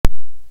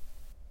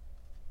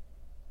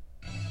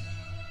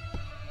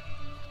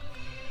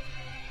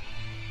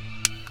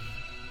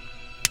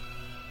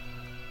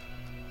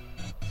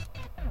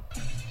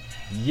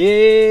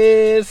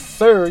Yes,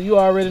 sir. You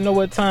already know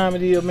what time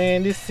it is,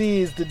 man. This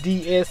is the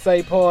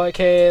DSA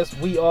podcast.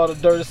 We are the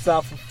Dirty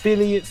South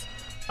affiliates.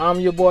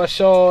 I'm your boy,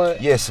 Shard.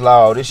 Yes,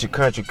 Lord. This your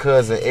country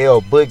cousin,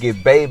 L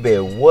Boogie, baby.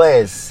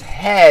 What's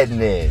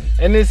happening?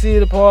 And this is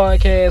the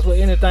podcast where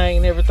anything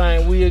and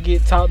everything will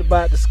get talked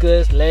about,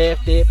 discussed,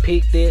 laughed at,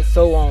 picked at,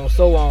 so on, and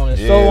so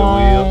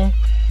on.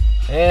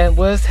 And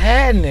what's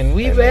happening?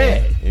 We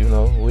back.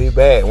 Man, we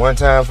back. One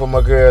time for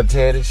my girl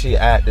Teddy. She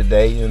out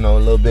today, a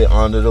little bit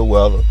under the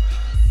weather.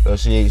 So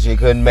she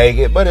couldn't make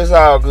it, but it's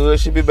all good.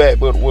 She'll be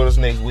back with us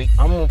next week.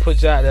 I'm going to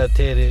put you out there,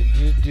 Teddy.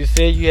 You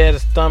said you had a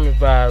stomach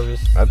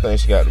virus. I think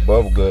she got the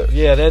bubble gut.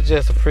 Yeah, that's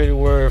just a pretty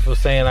word for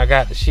saying I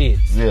got the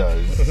shits. Yeah.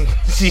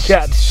 She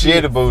got the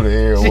shit. Shitty booty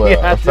here. She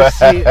got the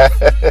shit.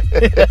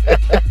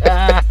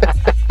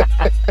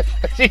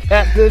 She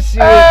got the shit.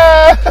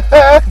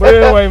 But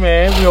anyway,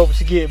 man, we hope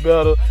she get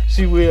better.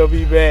 She will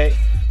be back.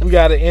 We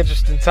got an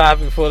interesting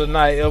topic for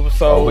tonight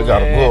episode. We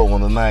got a good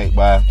one tonight,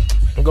 bye.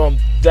 We're going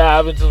to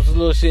dive into some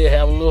little shit,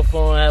 have a little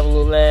fun, have a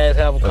little laugh,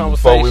 have a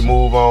conversation. Before we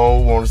move on,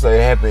 we want to say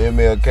happy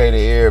MLK to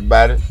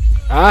everybody.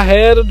 I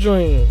had a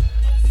dream.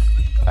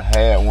 I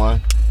had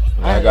one.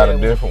 I got a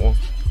different one.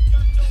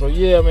 So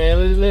yeah,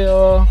 man,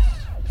 let's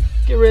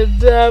get ready to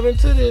dive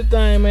into this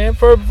thing, man.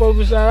 First, before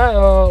we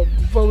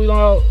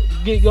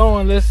get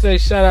going, let's say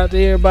shout out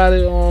to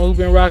everybody who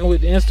been rocking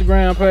with the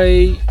Instagram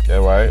page.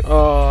 That right.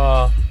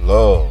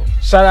 Love.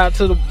 Shout out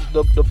to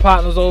the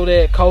partners over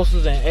there at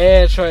Coasters and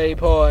Ad Trade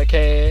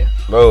Podcast.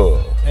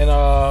 Love. And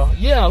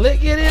yeah,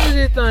 let's get into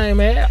this thing,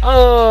 man.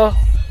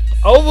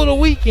 Over the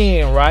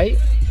weekend, right?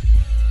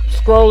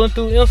 Scrolling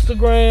through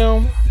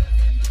Instagram,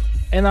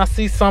 and I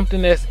see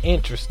something that's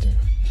interesting.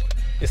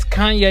 It's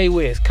Kanye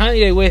West.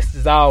 Kanye West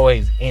is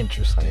always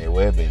interesting. Kanye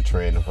West been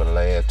trending for the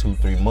last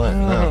 2-3 months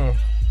now.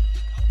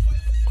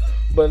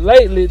 But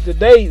lately,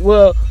 Saturday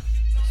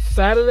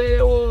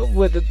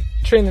with the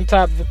trending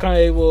topic for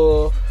Kanye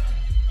was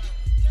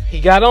he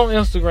got on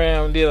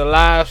Instagram and did a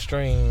live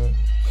stream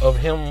of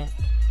him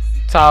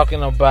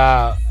talking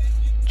about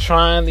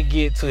trying to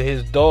get to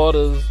his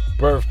daughter's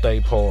birthday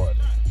party.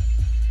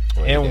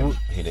 Well,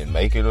 he didn't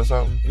make it or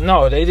something?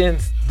 No, they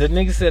didn't. The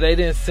nigga said they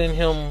didn't send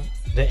him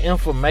the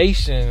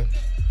information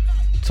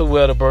to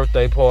where the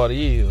birthday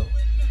party is.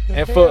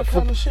 And for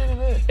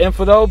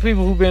those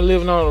people who've been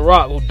living on the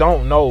rock who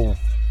don't know,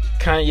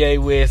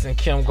 Kanye West and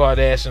Kim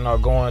Kardashian are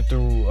going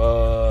through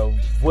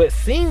what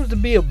seems to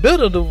be a bit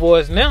of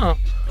divorce now.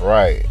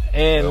 Right.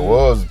 And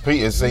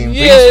it seemed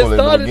peaceful it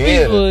started in the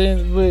beginning.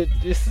 peaceful, but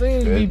it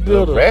seems to be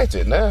bitter.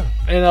 Ratchet now.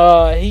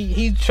 And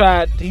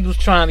he was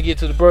trying to get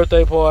to the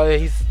birthday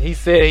party. He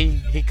said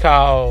he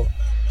called.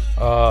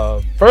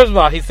 First of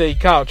all, he said he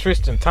called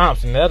Tristan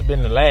Thompson. That'd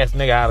been the last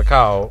nigga I'd have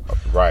called.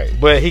 Right.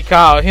 But he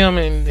called him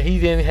and he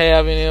didn't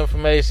have any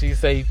information. He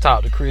said he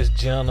talked to Kris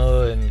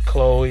Jenner and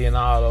Khloe and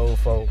all those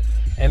folks.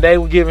 And they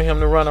were giving him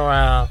the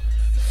runaround.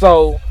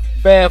 So,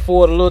 fast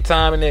forward a little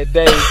time in that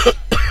day,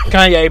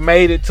 Kanye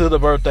made it to the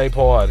birthday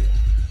party.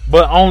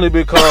 But only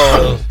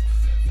because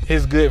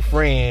his good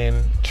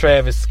friend,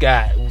 Travis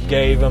Scott,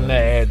 gave him the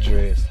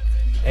address.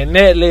 And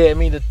that led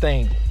me to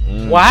think,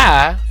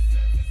 why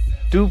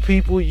do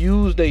people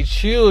use their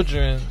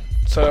children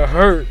to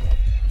hurt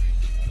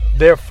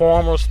their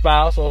former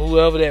spouse or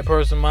whoever that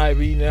person might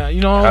be now?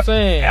 You know what I'm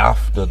saying?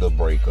 After the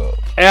breakup.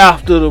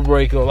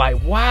 Like,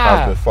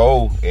 why? Because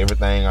before,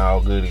 everything all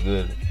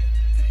goody-goody.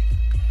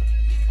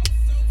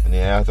 And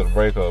then after the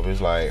breakup, it's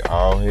like,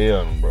 all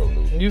hell done broke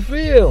loose. You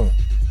feel?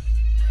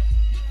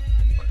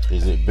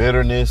 Is it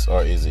bitterness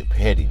or is it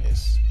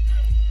pettiness?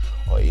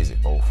 Or is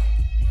it both?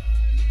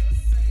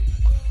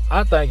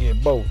 I think it's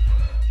both.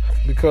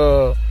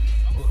 Because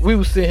we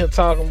were sitting here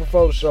talking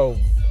before the show.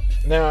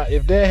 Now,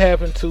 if that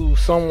happened to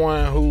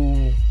someone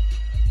who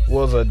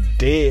was a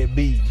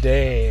deadbeat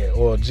dad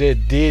or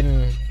just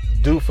didn't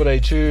do for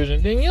their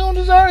children, then you don't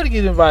deserve to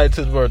get invited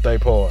to the birthday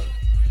party.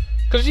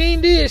 Because you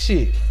ain't did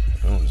shit.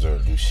 You don't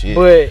deserve to do shit.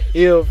 But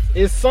if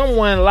it's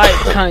someone like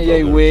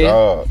Kanye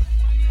West,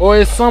 or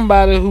it's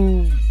somebody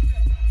who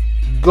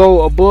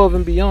go above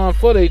and beyond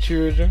for their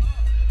children,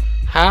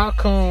 how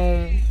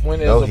come when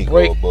there's a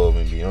break... go above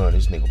and beyond.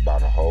 This nigga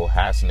bought a whole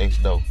house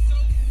next door.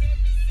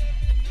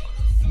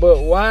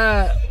 But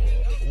why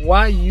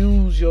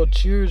use your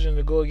children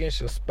to go against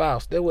your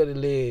spouse? That's what it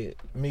led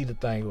me to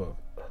think of.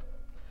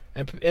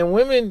 And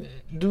women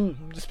do.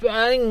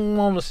 I ain't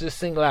want to just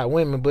single out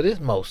women, but it's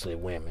mostly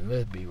women.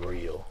 Let's be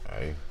real.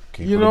 Hey,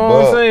 you know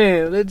what I'm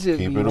saying? Let's just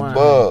keep be it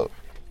above.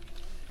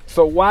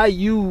 So why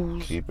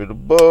use? Keep it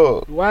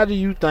above. Why do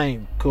you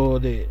think, Cole,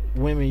 that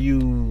women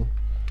use?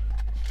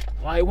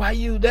 Like, why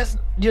you? That's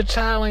your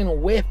child ain't a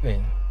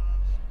weapon.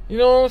 You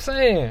know what I'm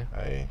saying?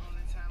 Hey.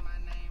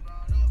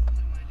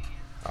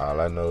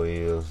 All I know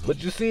is...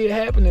 But you see it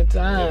happening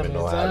time women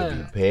know and time. how to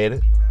be petty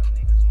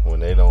when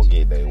they don't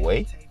get their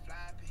way.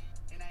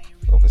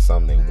 Or if it's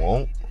something they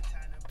want.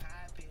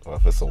 Or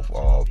if it's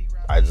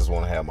I just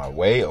want to have my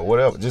way or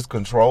whatever. Just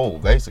control,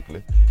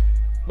 basically.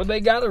 But they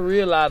got to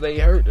realize they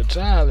hurt the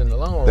child in the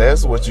long run.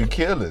 That's what you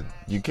killing.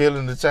 You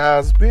killing the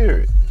child's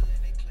spirit.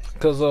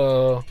 Cause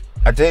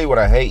I tell you what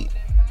I hate.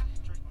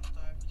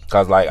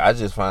 Cause like I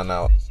just found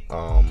out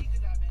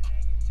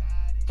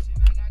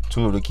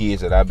two of the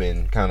kids that I've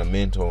been kind of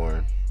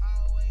mentoring,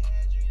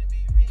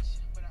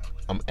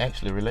 I'm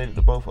actually related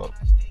to both of them.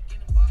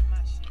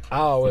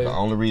 The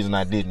only reason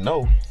I didn't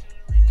know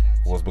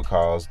was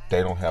because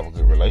they don't have a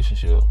good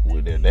relationship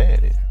with their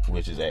daddy,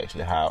 which is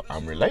actually how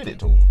I'm related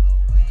to them.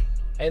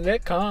 And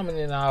that common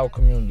in our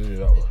community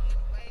though.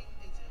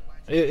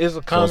 It's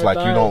a common So it's like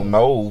thing.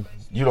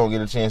 You don't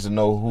get a chance to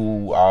know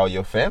who all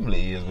your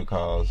family is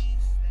because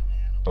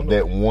of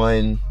that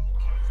one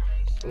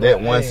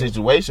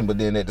situation. But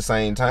then at the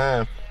same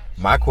time,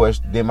 my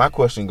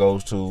question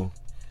goes to,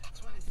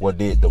 well,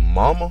 did the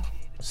mama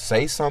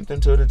say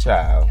something to the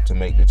child to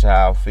make the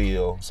child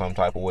feel some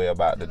type of way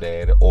about the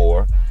daddy,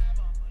 or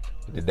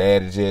the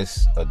daddy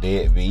just a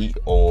deadbeat,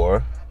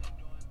 or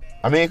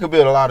I mean, it could be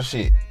a lot of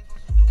shit.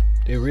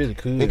 It really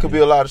could. It could be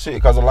a lot of shit,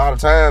 because a lot of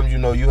times,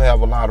 you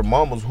have a lot of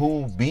mamas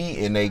who be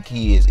in their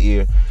kids'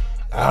 ear.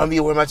 I don't be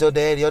worried about your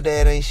dad. Your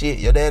dad ain't shit.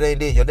 Your dad ain't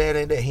this. Your dad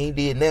ain't that. He ain't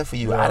did nothing for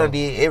you. Yeah. I done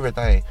did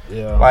everything.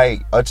 Yeah.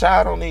 Like, a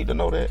child don't need to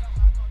know that.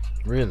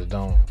 Really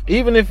don't.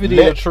 Even if it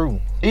is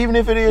true. Even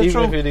if it is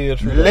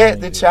true.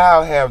 Let the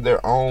child have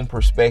their own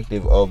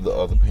perspective of the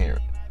other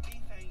parent.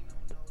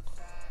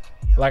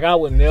 Like, I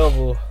would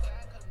never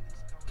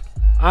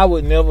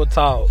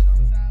talk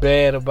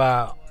bad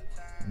about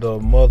the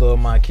mother of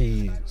my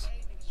kids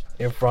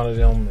in front of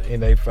them in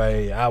their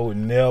face. I would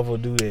never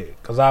do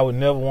that, because I would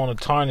never want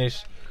to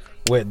tarnish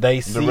what they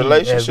see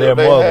as their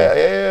mother.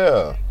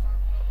 Yeah.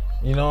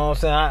 You know what I'm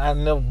saying? I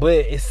never, but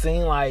it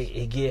seemed like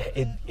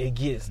it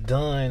gets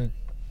done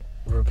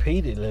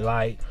repeatedly.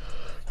 Like,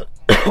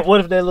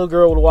 what if that little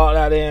girl would have walked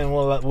out there and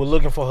was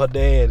looking for her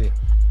daddy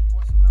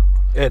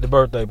at the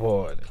birthday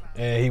party,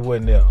 and he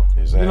wasn't there?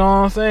 Exactly. You know what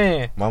I'm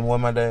saying? Mama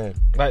was my dad.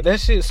 Like, that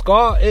shit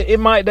scar.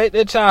 It might,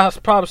 that child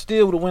probably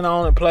still would have went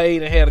on and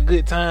played and had a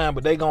good time,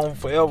 but they gonna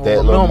forever that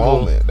remember. Little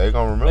moment. They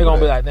gonna remember. They gonna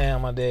that. be like,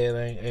 damn, my dad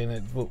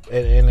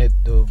ain't at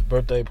the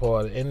birthday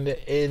party.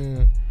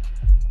 And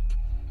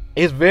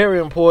it's very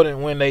important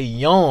when they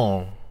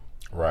young.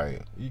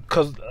 Right.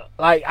 Cause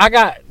like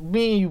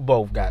me and you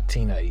both got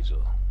teenagers.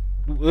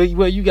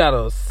 Well, you got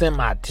a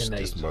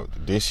semi-teenager.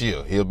 This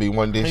year. He'll be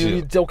one this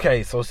year.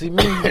 Okay, so see,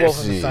 me and you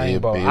both in the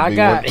same boat.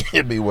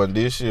 He'll be one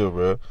this year,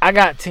 bro. I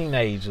got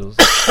teenagers,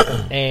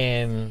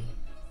 and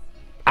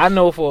I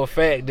know for a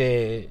fact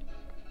that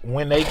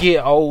when they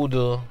get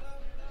older,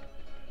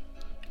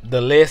 the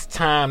less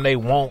time they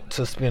want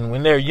to spend.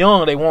 When they're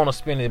young, they want to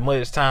spend as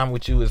much time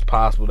with you as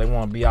possible. They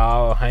want to be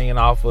all hanging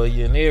off of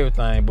you and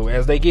everything. But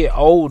as they get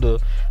older,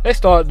 they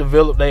start to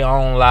develop their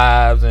own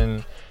lives,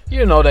 and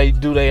they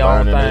do their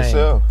own thing.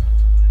 Themselves.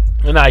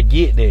 And I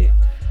get that.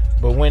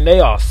 But when they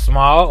are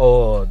small,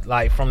 or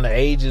like from the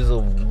ages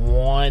of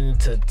 1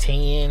 to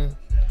 10,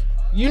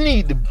 you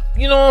need to,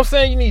 you know what I'm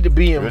saying? You need to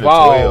be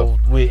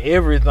involved with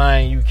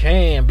everything you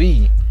can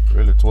be.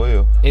 Really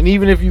 12. And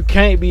even if you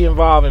can't be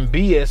involved and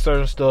be at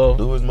certain stuff,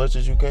 do as much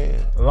as you can.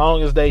 As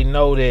long as they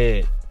know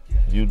that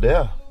you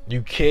there.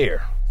 You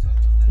care.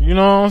 You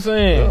know what I'm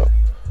saying? Yeah.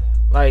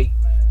 Like,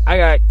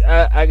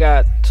 I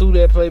got two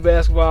that play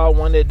basketball,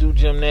 one that do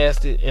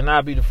gymnastics, and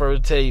I'll be the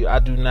first to tell you I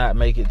do not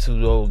make it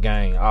to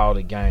all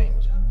the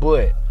games.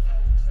 But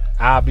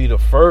I'll be the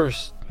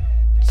first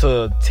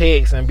to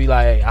text and be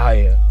like,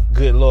 hey,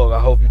 good luck,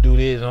 I hope you do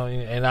this.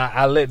 And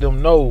I let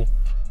them know,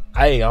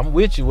 hey, I'm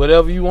with you,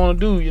 whatever you want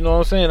to do, you know what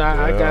I'm saying?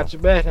 I got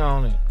your back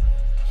on it.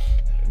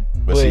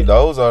 But see,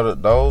 those are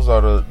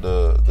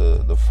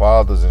the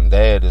fathers and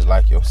dads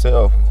like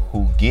yourself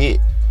who get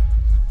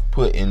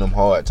put in them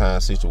hard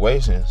time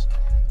situations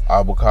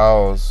are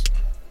because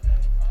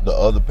the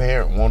other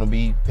parent want to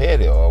be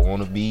petty or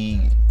want to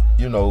be,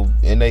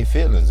 in their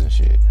feelings and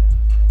shit.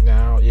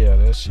 Now, yeah,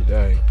 that shit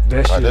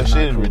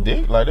is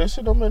ridiculous. Like, that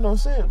shit don't make no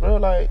sense, bro.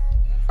 Like,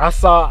 I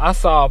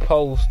saw a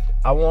post.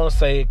 I want to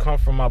say it come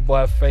from my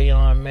boy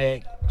Fayon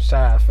Mac.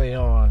 Shout out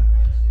Fayon.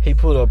 He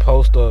put a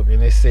post up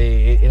and it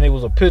said, and it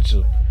was a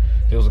picture.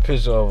 It was a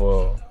picture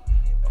of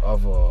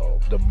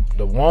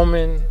the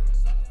woman,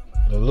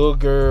 the little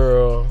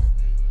girl,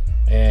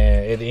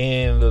 and at the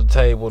end of the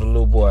table, the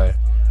little boy.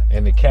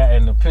 And the cat,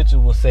 and the picture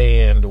was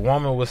saying, the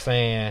woman was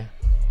saying,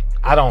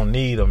 I don't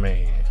need a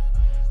man.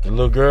 The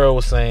little girl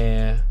was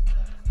saying,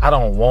 I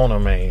don't want a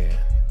man.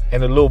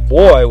 And the little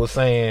boy was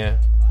saying,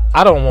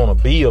 I don't want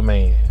to be a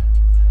man.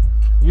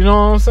 You know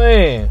what I'm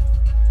saying?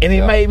 And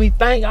it made me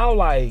think, I was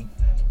like,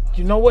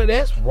 you know what?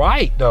 That's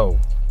right, though.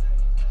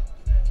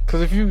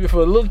 Because if a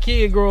little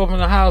kid grow up in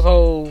a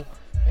household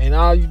and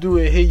all you do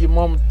is hear your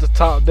mama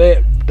talk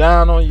that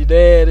down on your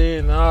daddy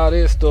and all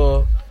this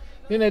stuff,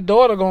 then that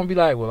daughter gonna be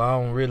like, well, I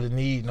don't really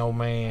need no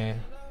man.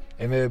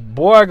 And that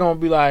boy gonna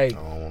be like, I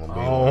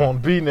don't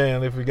want to be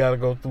now if we gotta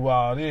go through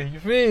all this. You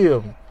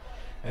feel me?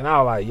 And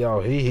I was like,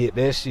 yo, he hit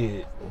that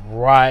shit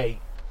right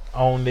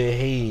on the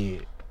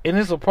head. And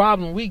it's a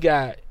problem we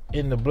got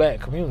in the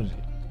black community.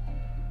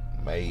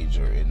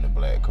 Major in the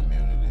black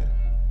community.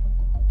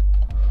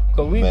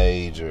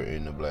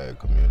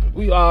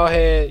 We all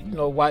had,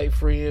 white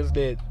friends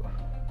that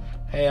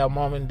have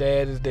mom and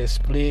daddies that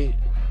split,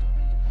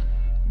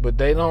 but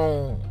they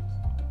don't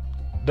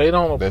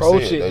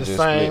approach it the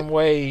same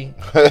way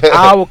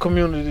our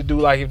community do.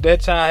 Like if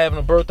that child having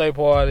a birthday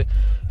party,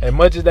 as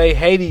much as they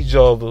hate each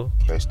other,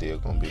 they still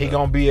gonna be. He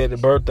gonna be at the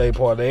birthday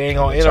party. They ain't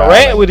gonna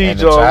interact with each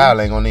other. The child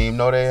ain't gonna even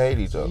know they hate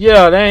each other.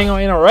 Yeah, they ain't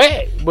gonna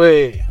interact,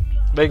 but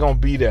they gonna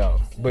be there.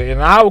 But in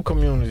our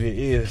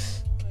community,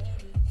 it's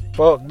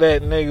fuck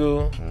that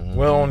nigga. Mm-hmm.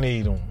 We don't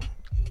need him.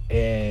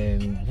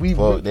 And we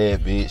fuck that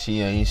bitch.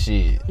 She ain't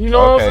shit. You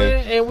know what I'm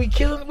saying? And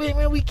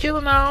we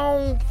killing our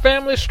own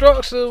family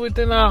structure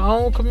within our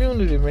own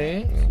community,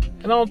 man.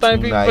 And I don't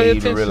think people pay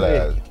attention to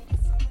that.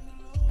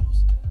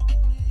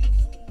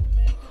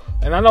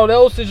 And I know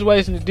those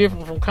situations is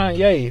different from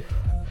Kanye.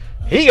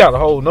 He got a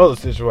whole nother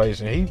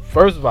situation. He,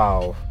 first of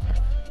all,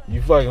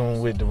 you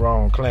fucking with the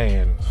wrong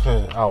clan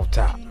off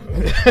top.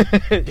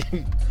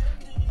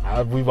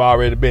 We've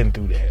already been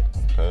through that.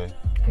 Okay.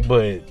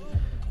 But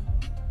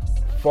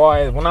far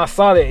as when I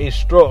saw that, it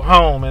struck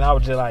home, and I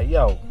was just like,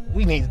 yo,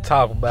 we need to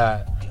talk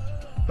about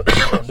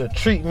the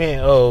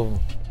treatment of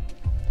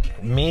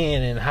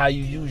men and how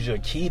you use your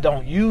kid.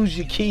 Don't use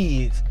your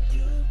kids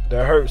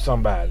to hurt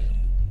somebody.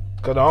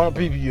 Because the only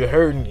people you're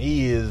hurting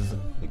is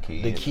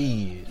the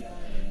kid.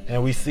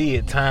 And we see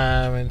it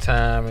time and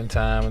time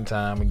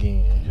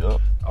again.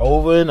 Yep.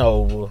 Over and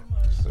over.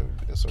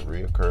 It's a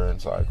reoccurring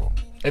cycle.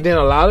 And then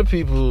I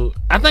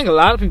think a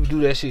lot of people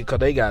do that shit because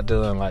they got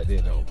done like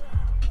that, though.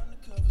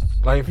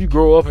 Like, if you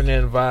grow up in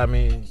that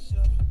environment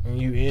and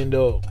you end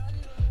up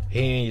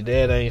hearing your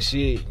dad ain't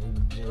shit,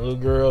 little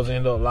girls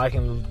end up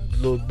liking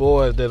little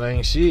boys that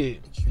ain't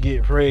shit,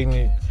 get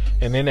pregnant,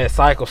 and then that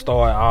cycle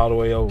start all the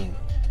way over.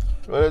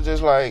 Well, it's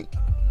just like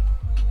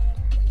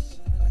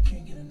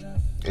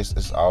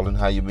it's all in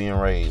how you're being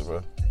raised,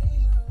 bro.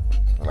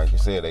 Like you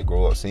said, they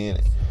grow up seeing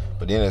it.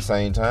 But then at the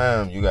same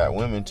time, you got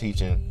women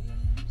teaching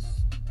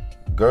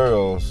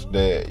girls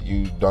that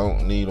you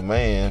don't need a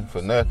man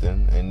for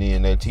nothing, and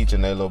then they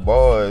teaching their little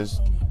boys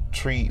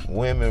treat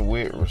women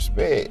with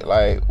respect.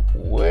 Like,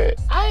 what?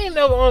 I ain't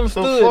never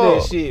understood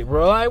that shit,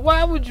 bro. Like,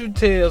 why would you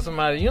tell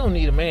somebody you don't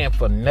need a man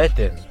for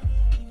nothing?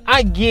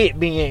 I get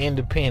being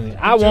independent.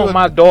 I want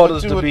my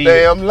daughters to be.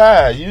 Damn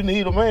lie. You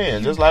need a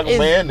man, just like a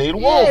man need a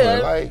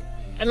woman. Like,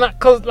 and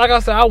cause like I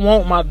said, I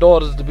want my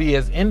daughters to be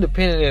as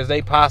independent as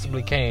they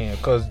possibly can.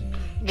 Cause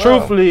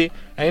truthfully,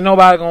 ain't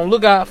nobody gonna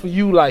look out for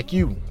you like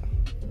you.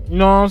 You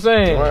know what I'm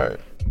saying? Right.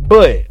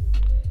 But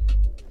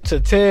to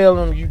tell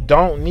them you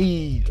don't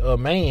need a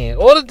man,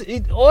 or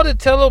to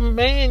tell a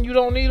man you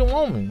don't need a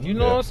woman, you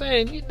know what I'm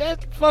saying?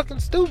 That's fucking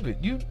stupid.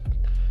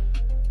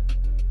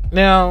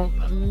 Now,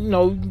 you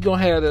know, you're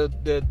gonna have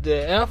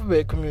the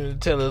alphabet community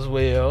tell us,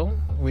 well,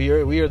 we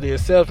are the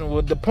exception.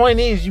 Well, the point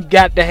is, you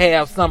got to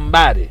have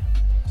somebody.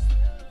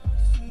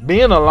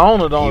 Being a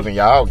loner don't. Even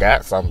y'all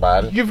got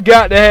somebody. You've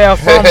got to have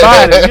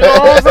somebody. You know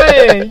what I'm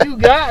saying? You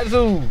got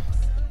to.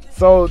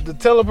 So to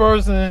tell a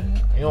person,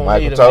 you don't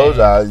Michael need a told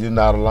man. y'all you're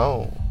not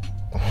alone.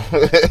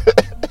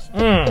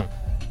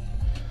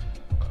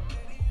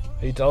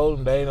 He told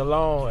them they ain't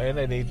alone, and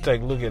they need to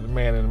take a look at the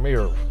man in the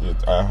mirror.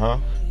 Uh-huh.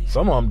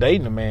 Some of them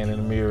dating the man in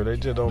the mirror. They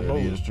just don't know.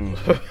 That is true.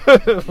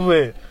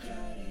 But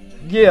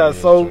yeah,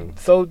 so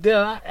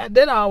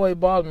that always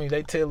bothers me.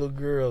 They tell little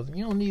girls,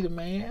 you don't need a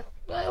man.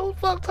 Like, who the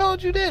fuck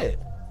told you that?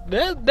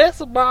 That's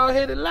a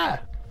bald-headed lie.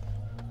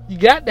 You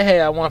got to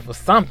have one for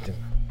something.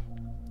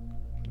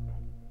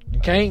 You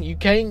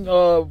can't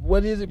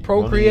what is it,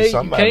 procreate?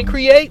 You can't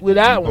create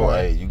without one.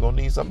 Hey, you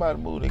gonna need somebody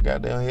to move that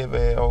goddamn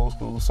heavy old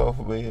school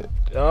sofa bed.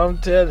 I'm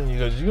telling you,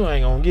 because you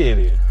ain't gonna get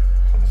it.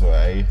 So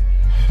hey,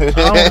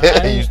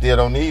 you still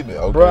don't need me,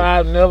 okay? Bro,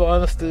 I've never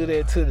understood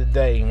that to the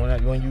day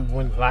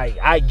when like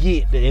I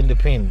get the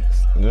independence.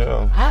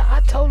 Yeah,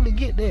 I totally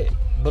get that,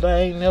 but I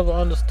ain't never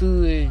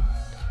understood.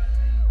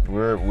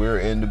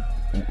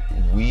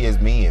 We as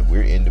men,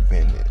 we're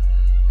independent,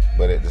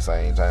 but at the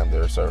same time,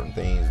 there are certain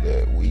things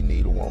that we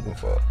need a woman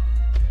for.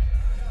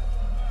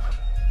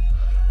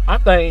 I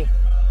think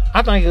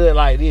it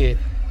like this.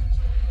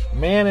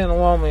 Man and a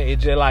woman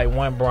is just like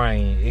one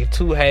brain. It's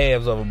two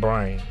halves of a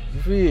brain.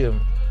 You feel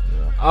me?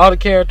 Yeah. All the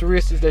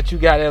characteristics that you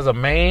got as a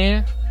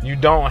man, you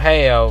don't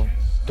have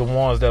the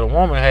ones that a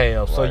woman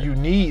has. Right. So you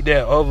need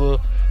that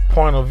other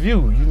point of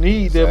view. You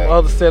need them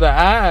other set of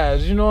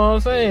eyes. You know what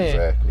I'm saying?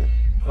 Exactly.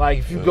 Like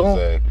if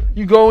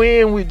you go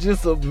in with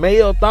just a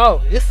male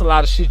thought, it's a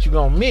lot of shit you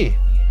gonna miss.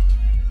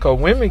 Cause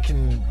women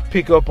can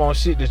pick up on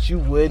shit that you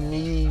wouldn't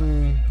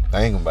even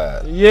thinking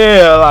about.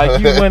 Yeah,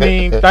 like you wasn't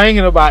even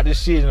thinking about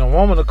this shit, and a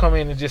woman will come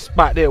in and just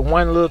spot that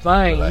one little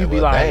thing. You be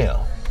like, damn,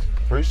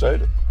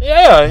 appreciate it.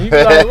 Yeah, you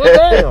be like,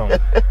 well, damn.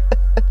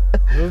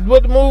 That's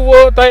what the move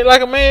was. Think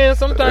like a man.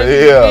 Sometimes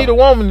you need a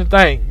woman to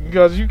think,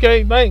 because you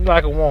can't think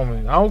like a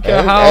woman. I don't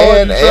care how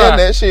hard you try. And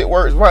that shit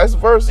works vice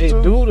versa too.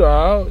 It do,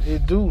 dog.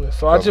 It do.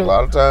 So a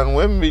lot of times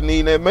women be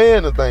needing that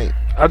man to think.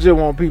 I just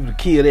want people to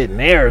kill that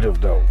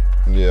narrative, though.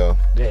 Yeah.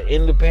 That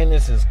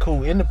independence is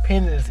cool.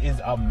 Independence is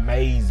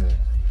amazing.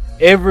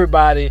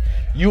 Everybody,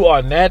 you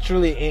are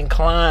naturally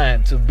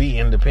inclined to be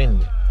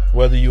independent,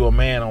 whether you're a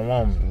man or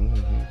woman.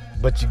 Mm-hmm.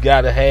 But you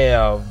gotta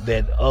have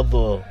that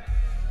other,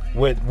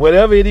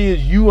 whatever it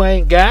is you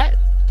ain't got.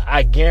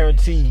 I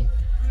guarantee,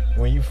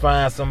 when you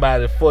find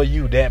somebody for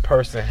you, that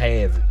person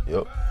has it.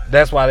 Yep.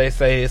 That's why they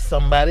say it's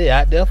somebody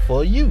out there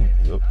for you.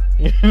 Yep.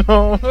 You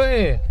know what I'm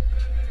saying?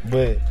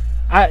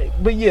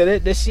 But yeah,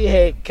 that shit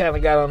had kind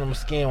of got under my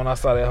skin when I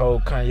saw that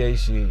whole Kanye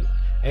shit.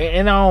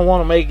 And I don't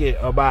want to make it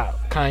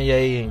about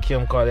Kanye and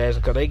Kim Kardashian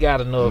because they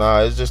got enough.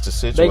 Nah, it's just a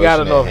situation. They got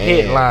enough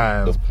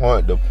headlines.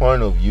 The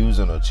point of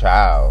using a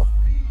child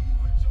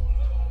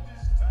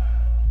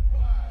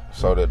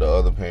so that the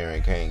other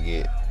parent can't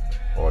get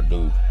or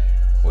do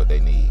what they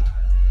need.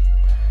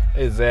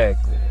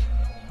 Exactly.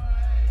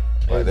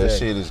 Like that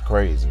shit is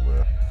crazy,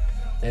 bro.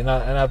 And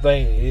I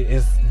think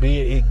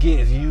it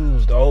gets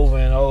used over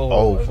and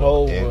over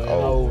and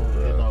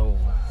over.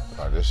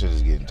 Like that shit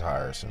is getting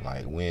tiresome.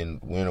 Like when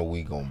are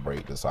we gonna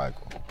break the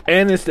cycle?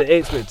 And it's the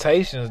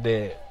expectations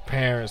that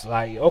parents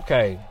like.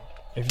 Okay,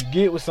 if you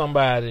get with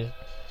somebody,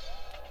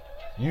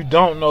 you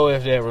don't know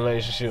if that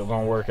relationship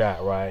gonna work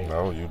out right.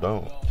 No, you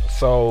don't.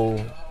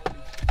 So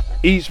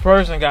each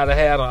person got to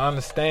have an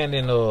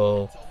understanding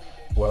of,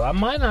 well, I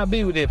might not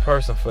be with that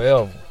person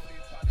forever.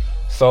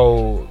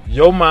 So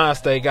your mind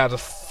state got to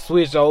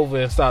switch over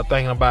and start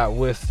thinking about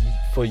what's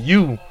for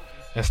you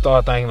and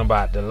start thinking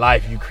about the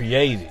life you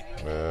created.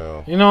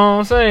 Yeah. You know what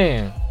I'm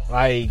saying?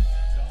 Like,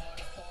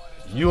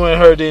 you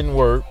and her didn't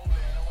work.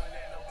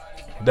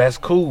 That's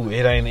cool.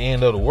 It ain't the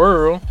end of the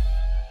world.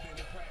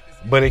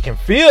 But it can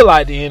feel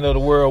like the end of the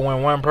world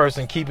when one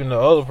person keeping the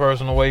other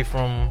person away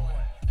from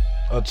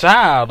a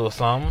child or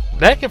something.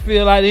 That can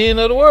feel like the end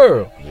of the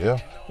world. Yeah.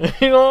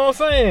 You know what I'm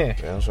saying?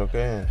 Yeah, it's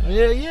okay.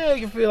 Yeah, it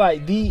can feel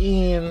like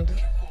the end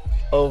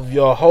of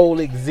your whole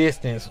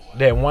existence.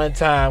 That one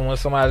time when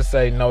somebody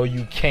say, no,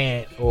 you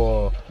can't,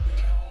 or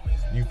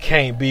you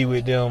can't be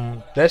with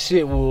them, that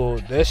shit will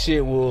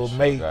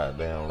make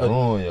goddamn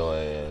ruin your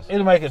ass.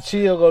 It'll make a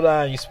chill go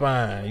down your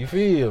spine. You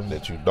feel?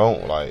 That you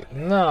don't like.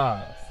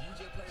 Nah.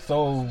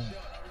 So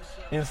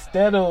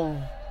instead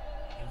of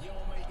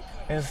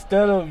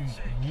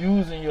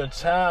using your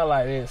child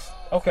like this,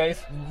 okay,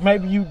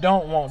 maybe you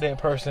don't want that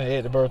person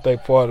at the birthday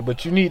party,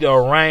 but you need to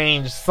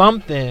arrange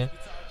something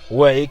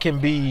where it can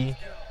be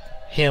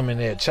him and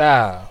that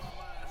child.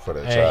 For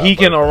that and child he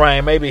can birthday.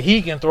 arrange, maybe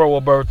he can throw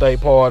a birthday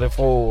party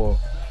for,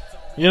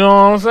 you know what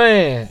I'm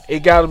saying? It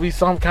got to be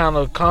some kind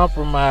of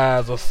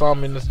compromise or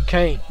something that you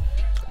can't.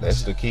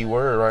 That's the key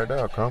word right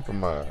there,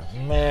 compromise.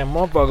 Man,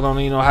 motherfuckers don't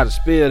even know how to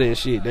spell that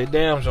shit. They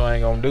damn sure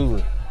ain't gonna do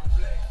it.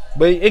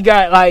 But it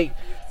got like,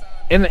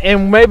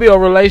 and maybe a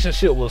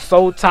relationship was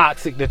so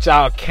toxic that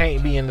y'all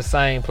can't be in the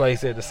same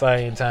place at the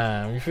same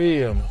time. You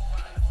feel me?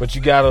 But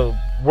you gotta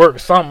work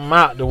something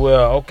out to where,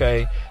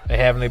 okay, they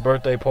having their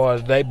birthday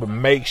party today, but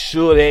make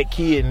sure that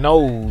kid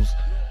knows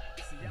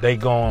they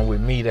going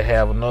with me to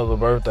have another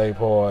birthday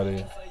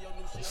party.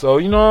 So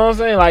you know what I'm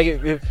saying? Like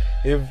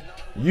if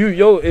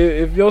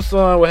your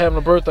son were having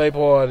a birthday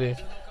party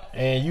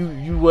and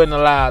you wasn't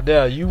allowed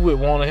there, you would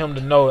want him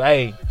to know,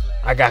 hey,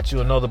 I got you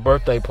another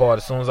birthday party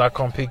as soon as I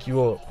come pick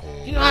you up.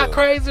 Yeah. You know how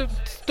crazy,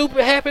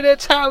 stupid, happy that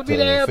child would be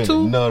to have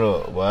two? Nut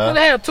up, boy. To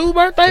have two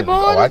birthday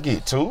parties? Oh, I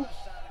get two.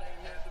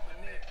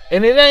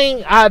 And it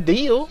ain't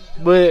ideal,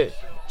 but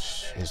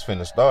it's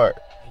finna start.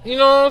 You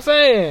know what I'm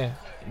saying?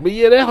 But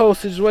yeah, that whole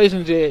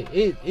situation,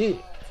 Jay,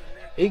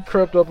 it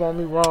crept up on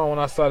me wrong when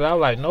I saw that. I was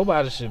like,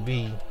 nobody should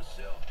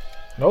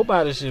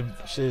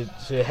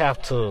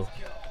have to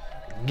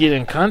get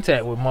in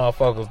contact with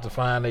motherfuckers to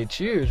find their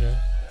children.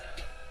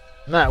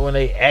 Not when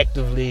they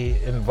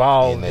actively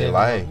involved in their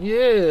life.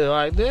 Yeah,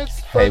 like that's.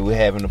 Hey, we're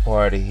having a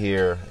party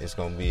here. It's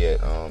gonna be at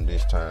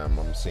this time.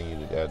 I'm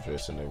sending you the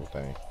address and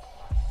everything.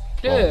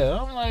 Yeah,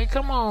 I'm like,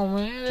 come on,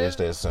 man. Just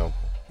that simple.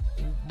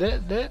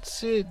 That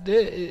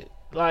shit.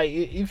 Like,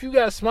 if you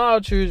got small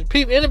children,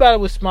 anybody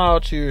with small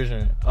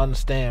children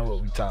understand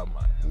what we talking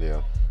about.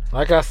 Yeah.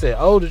 Like I said,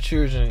 older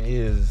children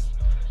is.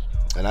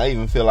 And I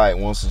even feel like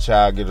once a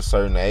child get a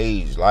certain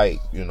age, like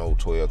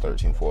 12,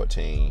 13,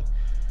 14.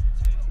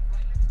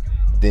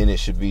 Then it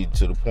should be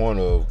to the point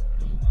of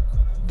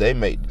they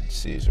make the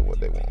decision what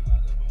they want.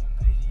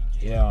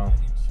 Yeah.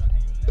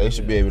 They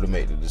should be able to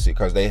make the decision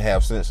because they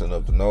have sense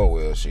enough to know,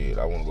 well, shit,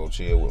 I want to go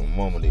chill with my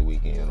mama this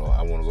weekend, or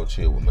I want to go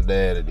chill with my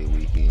daddy this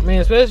weekend. I mean,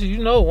 especially,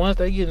 once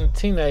they get in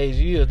teenage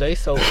years, they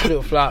so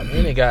flip-flop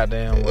any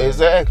goddamn way.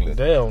 Exactly.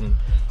 Damn.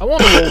 I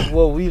wonder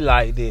what we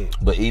like that.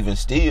 But even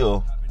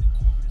still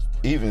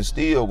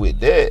with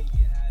that,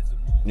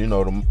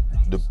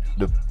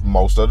 the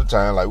most of the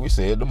time, like we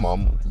said, the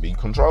mama be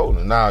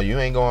controlling. Now you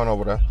ain't going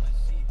over there.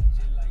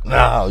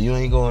 No, you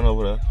ain't going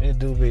over there. It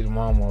do be the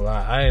mama a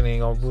lot. I ain't even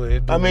gonna put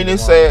it. I mean,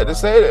 it's sad to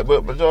say that,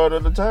 but majority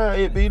of the time,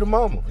 it be the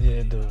mama. Yeah,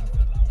 it do.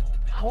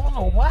 I don't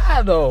know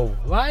why though.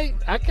 Like,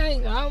 I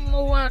don't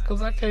know why,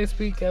 cause I can't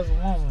speak as a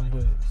woman.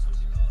 But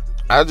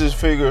I just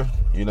figure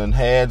you done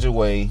had your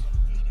way.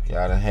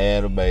 Y'all done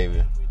had a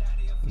baby.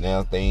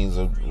 Now things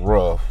are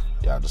rough.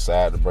 Y'all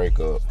decide to break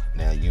up.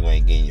 Now you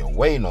ain't getting your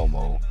way no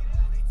more.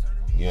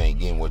 You ain't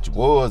getting what you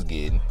was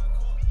getting.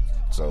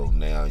 So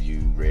now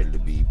you ready to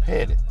be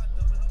petty.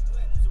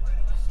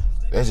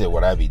 That's just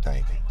what I be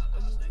thinking.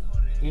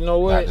 You know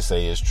what? Not to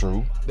say it's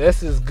true.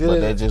 That's as good.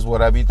 But that's just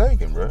what I be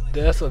thinking, bro.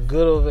 That's a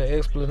good of an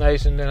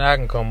explanation than I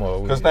can come up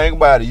with. Because think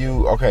about it.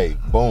 Okay,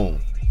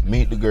 boom.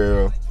 Meet the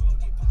girl.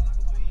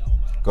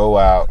 Go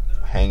out.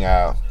 Hang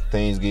out.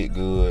 Things get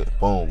good.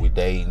 Boom, we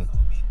dating.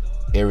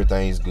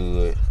 Everything's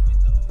good.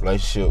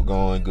 Relationship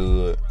going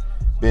good.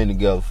 Been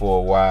together for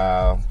a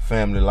while.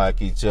 Family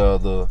like each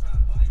other.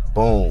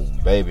 Boom,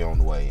 baby on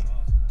the way.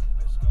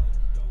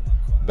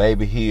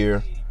 Baby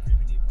here.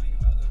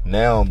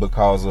 Now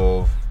because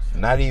of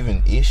not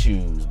even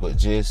issues, but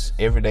just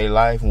everyday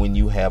life, when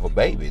you have a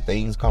baby,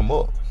 things come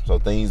up. So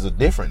things are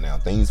different now.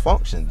 Things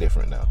function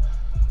different now.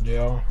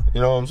 Yeah.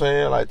 You know what I'm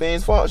saying? Like,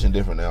 things function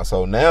different now.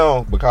 So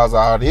now, because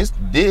all this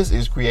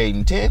is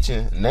creating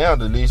tension, now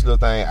the least little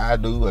thing I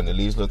do and the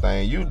least little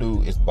thing you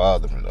do is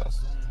bothering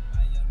us.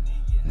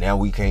 Now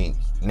we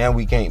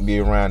can't be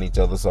around each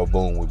other, so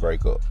boom, we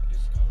break up.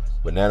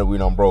 But now that we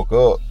done broke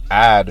up,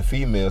 I, the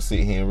female, sit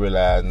here and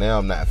realize now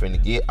I'm not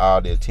finna get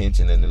all the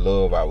attention and the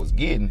love I was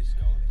getting.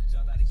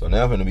 So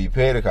now I'm finna be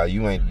petty because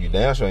you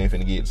damn sure ain't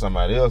finna get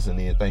somebody else and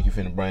then think you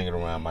finna bring it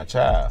around my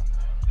child.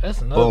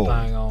 That's another thing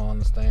I don't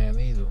understand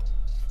either.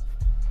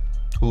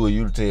 Who are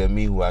you to tell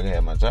me who I can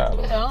have my child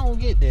on? Yeah, I don't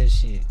get that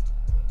shit.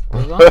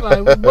 I'm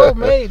like, we both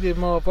made this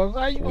motherfucker.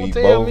 How you gonna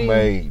tell me? We both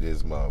made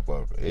this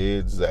motherfucker.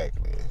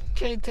 Exactly.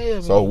 Can't tell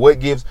me. So what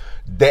gives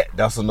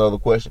that's another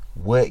question.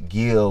 What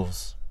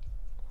gives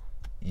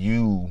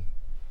you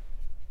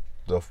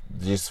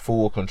just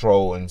full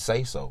control and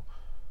say so?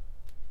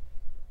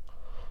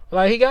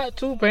 Like, he got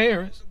two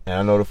parents. And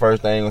I know the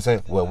first thing gonna say,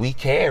 well, we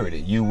carried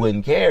it. You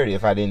wouldn't carry it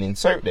if I didn't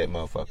insert that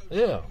motherfucker.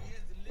 Yeah,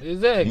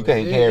 exactly. You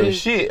can't carry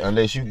shit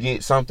unless you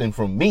get something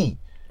from me.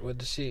 With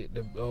the shit,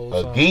 the old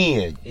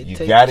again, you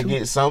gotta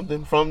get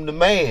something from the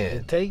man.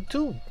 It take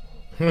two.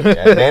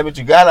 Damn it,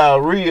 you got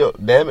all real.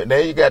 Damn it, now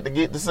you got to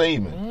get the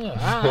semen.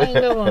 I ain't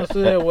never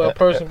understood that where a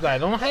person be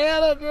like, don't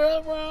have that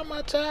girl around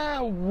my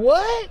child.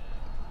 What?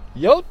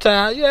 Your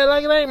child? You act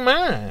like it ain't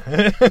mine.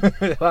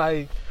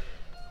 Like,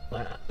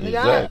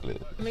 exactly.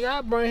 Nigga,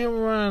 I bring him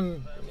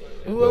around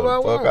whoever I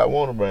want. Fuck, I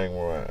want to bring him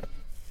around.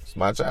 It's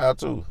my child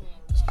too.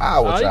 It's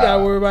our child. You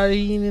gotta worry about it.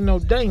 He ain't in no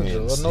danger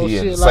or no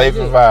shit like that. Safe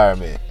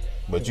environment.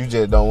 But you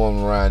just don't want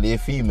him around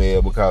this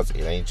female because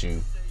it ain't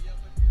you.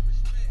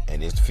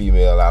 And it's the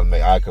female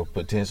I could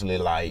potentially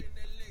like.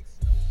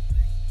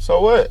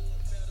 So what?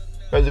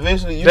 Because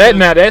eventually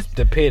that's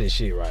the petty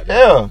shit right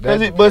there.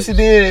 Yeah. But see,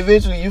 then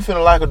eventually you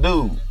finna like a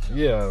dude.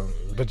 Yeah.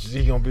 But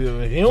he gonna be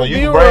he so don't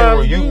be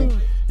around you.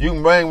 You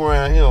can bring him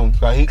around him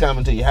because he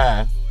coming to you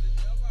high.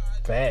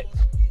 Fact.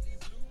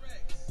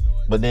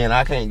 But then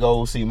I can't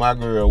go see my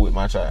girl with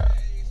my child.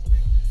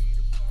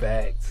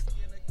 Facts.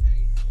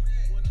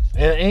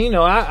 And you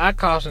know, I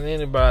caution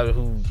anybody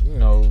who, you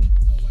know,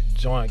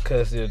 joint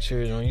custody of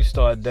children, when you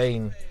start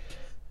dating,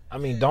 I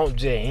mean, don't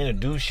just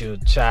introduce your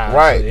child to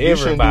everybody. You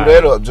shouldn't do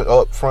that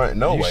up front,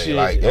 no way. Should,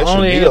 like, that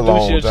should be a long time.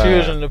 Only introduce your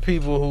children to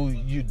people who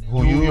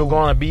you're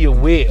going to be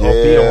with or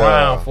be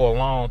around for a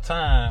long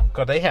time,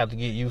 because they have to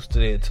get used to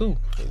that too.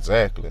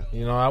 Exactly.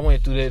 You know, I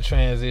went through that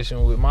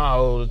transition with my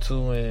older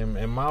two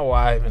and my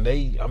wife, and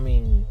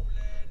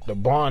the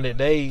bond that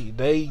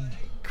they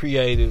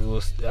created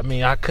was,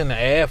 I couldn't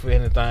ask for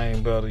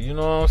anything better. You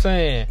know what I'm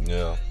saying?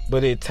 Yeah.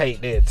 But it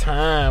take that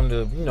time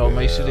to,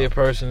 make sure that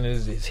person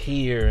is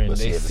here and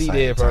they see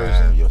that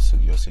person. Your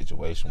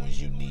situation was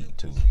unique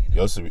too.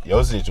 Your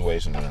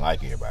situation ain't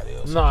like everybody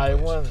else. No, it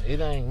wasn't. It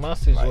ain't. My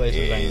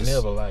situation ain't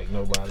never like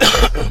nobody.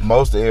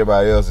 Most of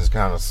everybody else is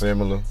kind of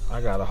similar.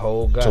 I got a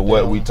whole to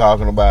what we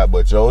talking about,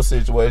 but your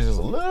situation is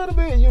a little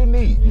bit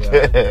unique.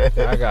 Yeah,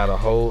 I got a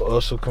whole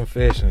Usher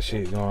confession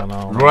shit going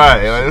on.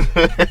 Right.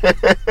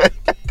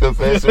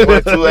 Confession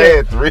 1, 2,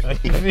 and 3.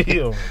 You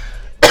feel me?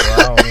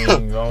 I don't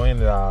even go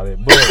into all that,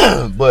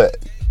 but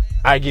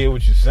I get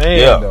what you're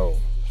saying though.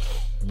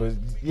 But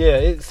we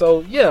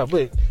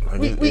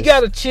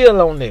gotta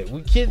chill on that.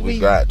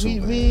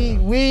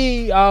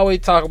 We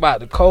always talk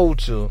about the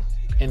culture,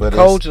 and the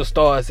culture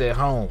starts at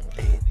home.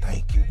 Hey,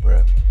 thank you,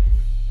 bro.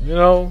 You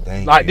know,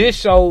 this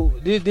show,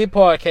 this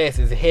podcast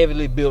is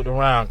heavily built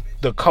around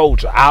the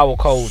culture, our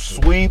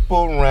culture. Sweep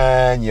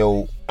around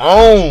your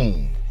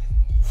own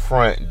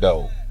front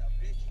door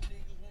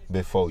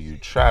before you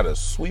try to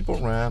sweep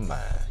around mine.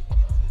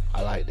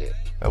 I like that.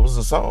 That was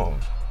a song.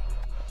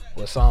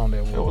 What song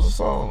that was? It was a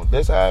song.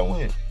 That's how it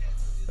went.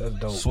 That's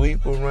dope.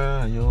 Sweep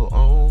around your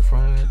own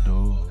front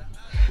door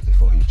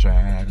before you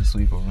try to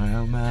sweep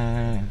around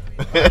mine.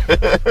 Never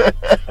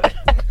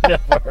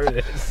heard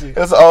that shit.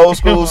 That's an old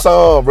school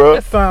song, bro.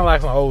 That sound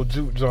like some old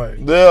juke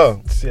joint.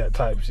 Yeah. Shit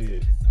type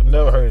shit.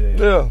 Never heard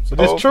that. Yeah. But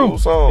it's true.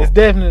 Song. It's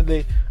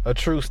definitely a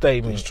true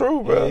statement. It's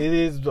true, bro. It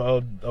is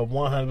a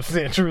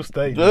 100% true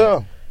statement.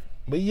 Yeah.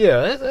 But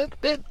yeah,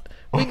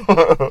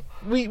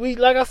 we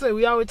like I said,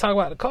 we always talk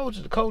about the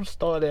culture. The culture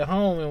started at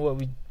home, and what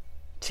we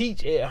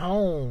teach at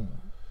home,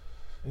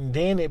 and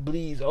then it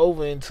bleeds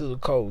over into the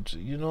culture.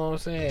 You know what I'm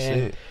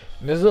saying?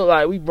 And it look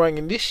like we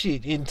bringing this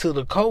shit into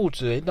the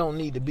culture. It don't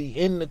need to be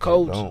in the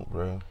culture. It don't,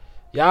 bro.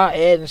 Y'all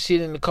adding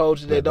shit in the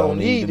culture that don't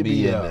need to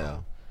be there.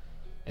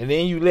 And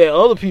then you let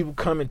other people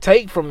come and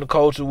take from the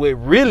culture what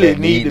really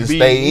need to be.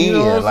 Stay in.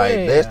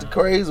 Like, that's the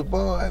crazy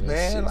part,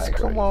 man. Like,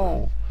 come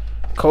on.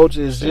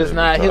 Culture is just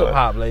not hip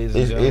hop, ladies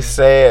and gentlemen. It's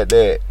sad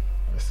that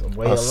it's a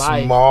way of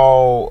life.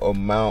 Small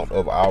amount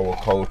of our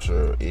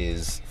culture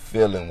is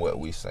feeling what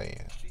we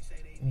saying.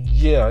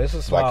 Yeah, it's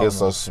a small. Like,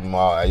 it's a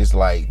small. It's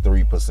like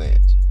 3%.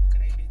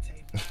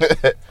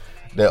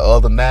 The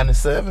other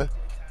 97%.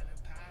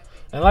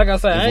 And like I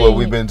said, that's what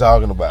we've been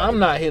talking about. I'm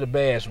not here to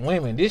bash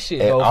women. This shit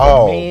goes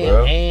for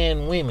men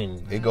and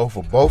women. It go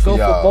for both of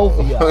y'all. For both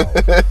of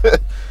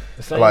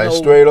y'all. Like,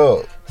 straight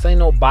up. This ain't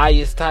no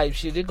bias type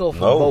shit. It go for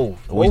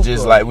both. We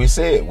just, like we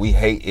said, we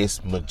hate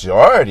its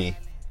majority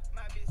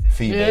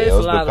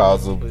females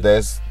because of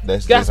that's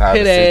just how the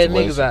situation. Petty ass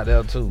niggas out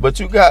there too. But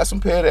you got some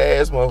petty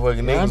ass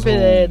motherfucking niggas.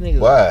 Petty ass niggas.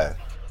 Why?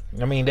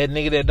 I mean, that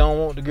nigga that don't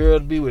want the girl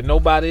to be with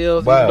nobody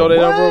else, even though they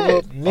don't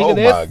broke up.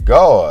 Nigga, my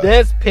God.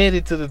 That's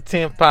petty to the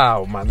 10th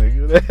power, my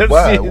nigga. That's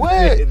why? What?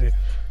 Petty.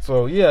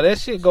 So, yeah, that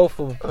shit go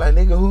for... Like,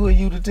 nigga, who are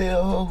you to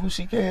tell her who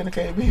she can and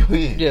can't be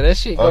with? Yeah, that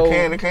shit go... Or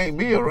can and can't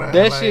be around.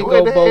 That shit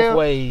go both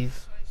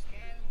ways.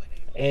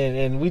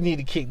 And we need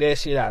to kick that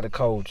shit out of the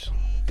culture.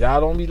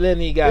 Y'all don't be letting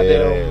these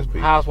goddamn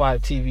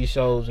housewife TV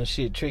shows and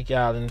shit trick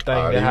y'all and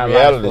think that how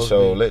reality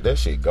show, let that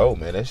shit go,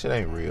 man. That shit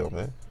ain't real,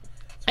 man.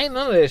 Ain't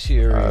none of that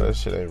shit real. That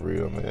shit ain't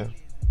real, man.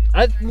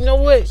 You know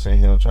what? Sitting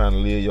here trying to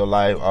live your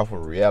life off a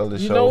reality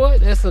show. You know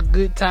what? That's a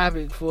good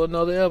topic for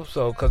another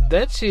episode. Because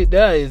that shit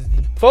there is...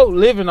 Folk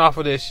living off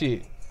of that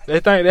shit. They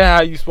think that's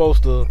how you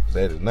supposed to...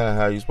 That is not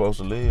how you supposed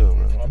to live,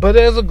 bro. But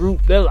there's a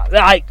group... There's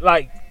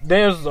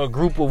a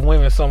group of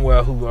women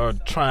somewhere who are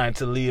trying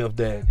to live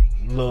that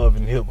love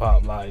and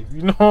hip-hop life.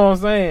 You know what I'm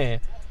saying?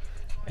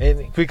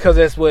 And because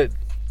that's what...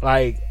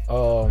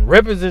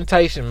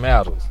 representation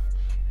matters.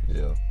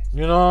 Yeah.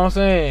 You know what I'm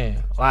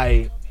saying?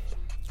 Like,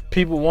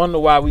 people wonder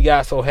why we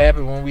got so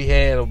happy when we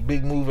had a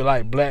big movie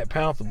like Black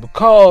Panther.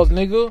 Because,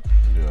 nigga,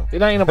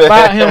 it ain't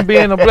about him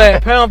being a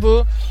Black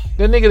Panther.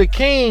 That nigga the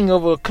king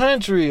of a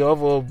country,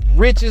 of a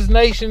richest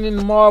nation in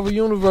the Marvel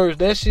Universe.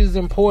 That shit's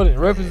important.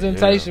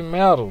 Representation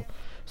matters.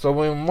 So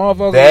when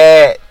motherfuckers...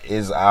 That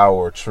is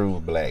our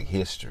true black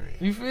history.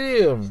 You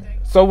feel me?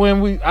 So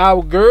when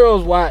our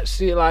girls watch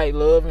shit like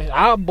Love and...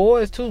 Our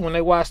boys, too, when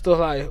they watch stuff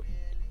like...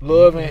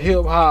 Love and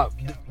hip hop,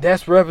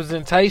 that's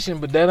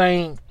representation, but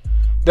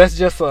that's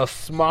just a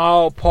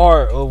small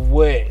part of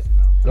what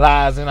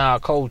lies in our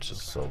culture.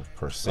 So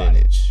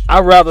percentage.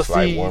 I'd rather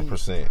see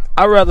 1%.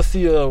 I'd rather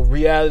see a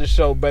reality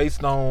show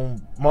based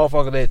on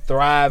motherfuckers that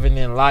thriving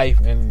in life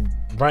and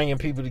bringing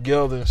people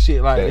together and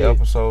shit like that.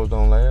 Episodes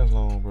don't last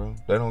long, bro.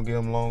 They don't give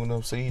them long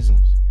enough seasons.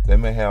 They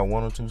may have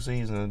 1 or 2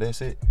 seasons and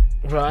that's it.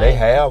 Right. They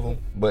have them,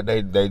 but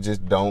they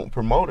just don't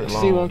promote it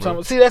long. See what I'm talking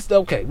about? See, that's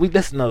okay.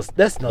 That's no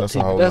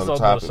TV. That's no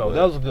topic. So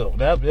that was good.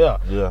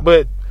 Yeah.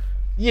 But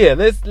yeah,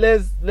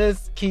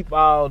 let's keep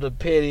all the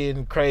petty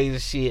and crazy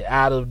shit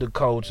out of the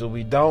culture.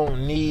 We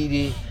don't need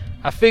it.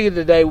 I figured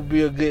today would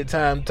be a good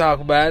time to talk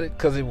about it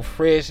because it was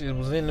fresh. It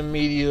was in the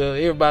media.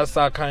 Everybody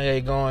saw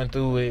Kanye going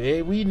through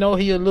it. We know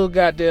he a little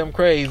goddamn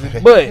crazy,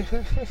 but.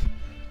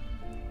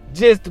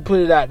 Just to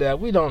put it out there,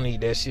 we don't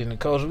need that shit in the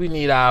culture. We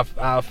need our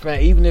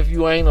even if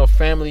you ain't a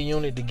family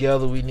unit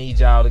together, we need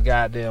y'all to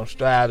goddamn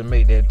strive to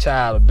make that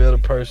child a better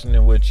person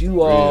than what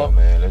you are. Real,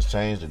 man. Let's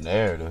change the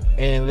narrative.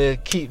 And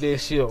let's keep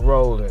this shit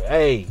rolling.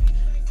 Hey,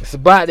 it's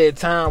about that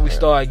time we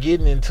start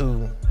getting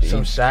into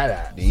some shout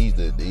outs. These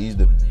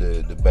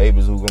the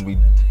babies who gonna be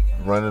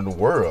running the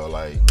world.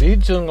 Like,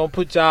 these children gonna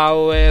put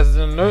y'all asses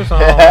in the nursing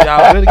home.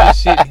 Y'all better get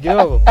shit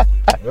together.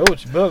 That's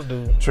what you better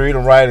do. Treat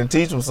them right and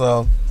teach them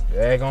something.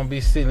 They're gonna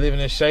be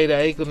living in Shady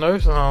Acre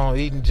nursing home,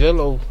 eating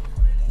Jello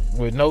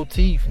with no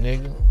teeth,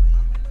 nigga.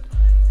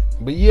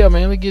 But yeah,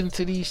 man, let's get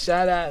into these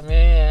shout out,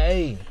 man.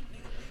 Hey,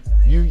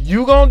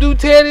 you gonna do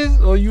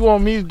Teddy's or you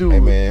want me to do it?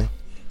 Hey, man,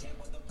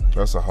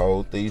 that's a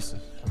whole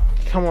thesis.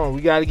 Come on, we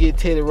gotta get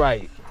Teddy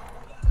right.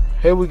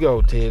 Here we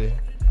go, Teddy.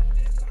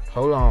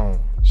 Hold on.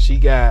 She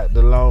got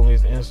the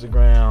longest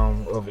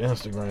Instagram of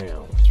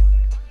Instagram.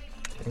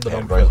 But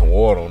I'm bring some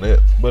water on it.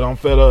 But I'm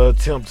finna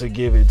attempt to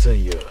give it to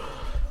you.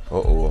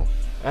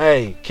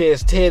 Hey,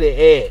 catch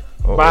Teddy at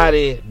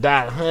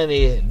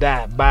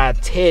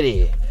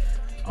body.honey.byteddy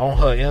on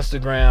her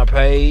Instagram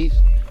page.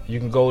 You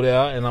can go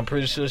there, and I'm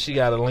pretty sure she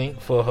got a link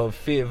for her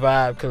Fit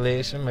Vibe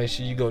collection. Make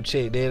sure you go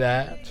check that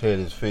out.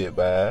 Teddy's Fit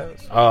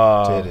Vibes.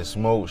 Teddy's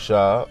Smoke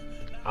Shop.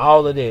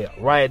 All of that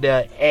right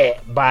there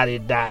at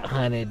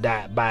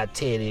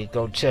body.honey.byteddy.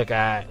 Go check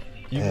out.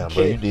 Damn,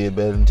 bro, you did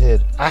better than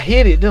Teddy. I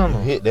hit it, didn't I?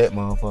 You hit that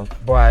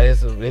motherfucker. Boy,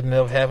 it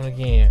never happened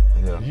again.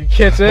 Yeah. You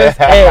catch us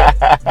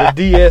at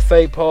the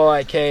DSA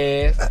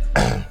Podcast.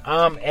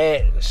 I'm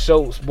at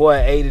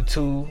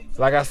SchultzBoy82.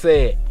 Like I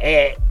said,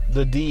 at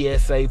the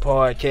DSA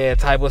podcast.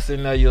 Type us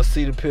in there. You'll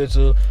see the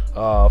picture.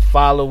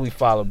 Follow. We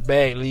follow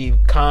back. Leave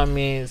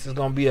comments. There's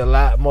going to be a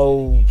lot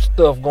more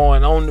stuff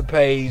going on the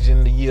page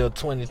in the year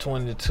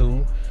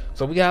 2022.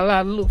 So we got a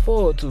lot to look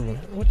forward to.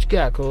 What you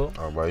got, Cole?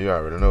 Oh, bro, you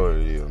already know what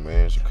it is,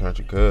 man. It's your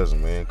country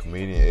cousin, man.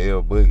 Comedian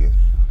L Boogie.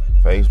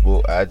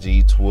 Facebook,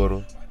 IG,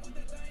 Twitter.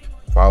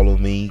 Follow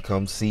me.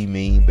 Come see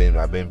me.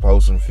 I've been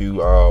posting a few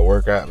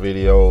workout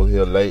videos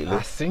here lately.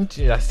 I seen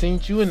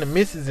you and the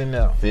missus in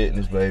there.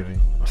 Fitness, baby.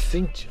 I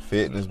seen you.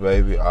 Fitness,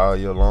 baby. All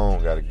year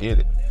long. Gotta get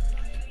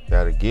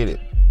it.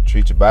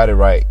 Treat your body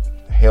right.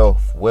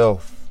 Health,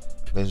 wealth.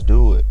 Let's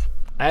do it.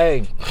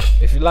 Hey,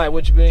 if you like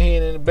what you've been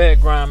hearing in the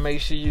background,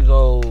 make sure you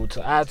go to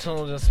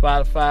iTunes and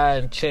Spotify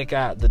and check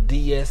out the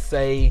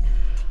DSA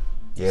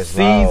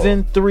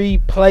Season 3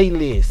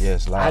 playlist.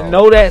 Yes, loud. I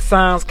know that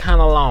sounds kind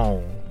of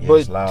long, yes,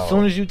 but loud. as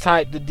soon as you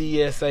type the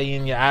DSA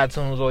in your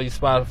iTunes or your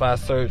Spotify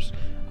search,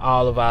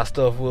 all of our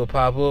stuff will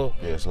pop up.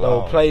 Yes,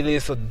 those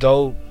playlists are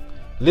dope.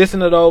 Listen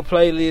to those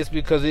playlists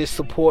because it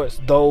supports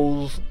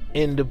those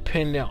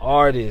independent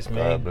artists,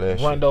 man.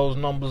 Run those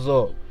numbers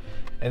up.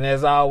 And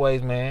as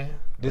always, man,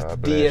 this is the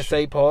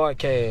DSA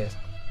podcast.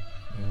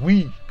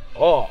 We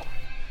are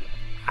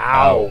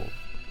out.